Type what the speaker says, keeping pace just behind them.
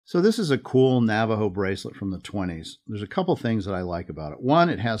So this is a cool Navajo bracelet from the 20s. There's a couple things that I like about it. One,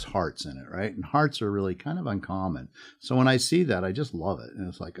 it has hearts in it, right? And hearts are really kind of uncommon. So when I see that, I just love it. And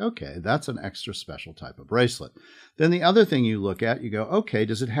it's like, okay, that's an extra special type of bracelet. Then the other thing you look at, you go, okay,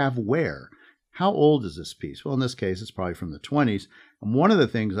 does it have wear? How old is this piece? Well, in this case, it's probably from the 20s. And one of the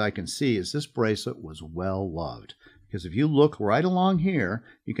things I can see is this bracelet was well loved. Because if you look right along here,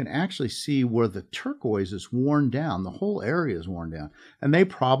 you can actually see where the turquoise is worn down. The whole area is worn down. And they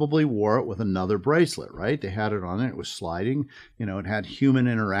probably wore it with another bracelet, right? They had it on it. It was sliding. You know, it had human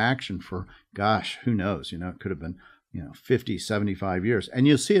interaction for, gosh, who knows? You know, it could have been, 50, 75 years. And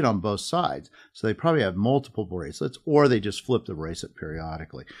you'll see it on both sides. So they probably have multiple bracelets, or they just flip the bracelet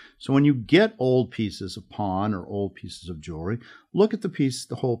periodically. So when you get old pieces of pawn or old pieces of jewelry, look at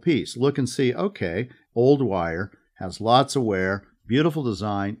the whole piece. Look and see, okay, old wire, has lots of wear, beautiful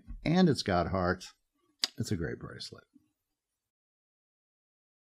design, and it's got hearts. It's a great bracelet.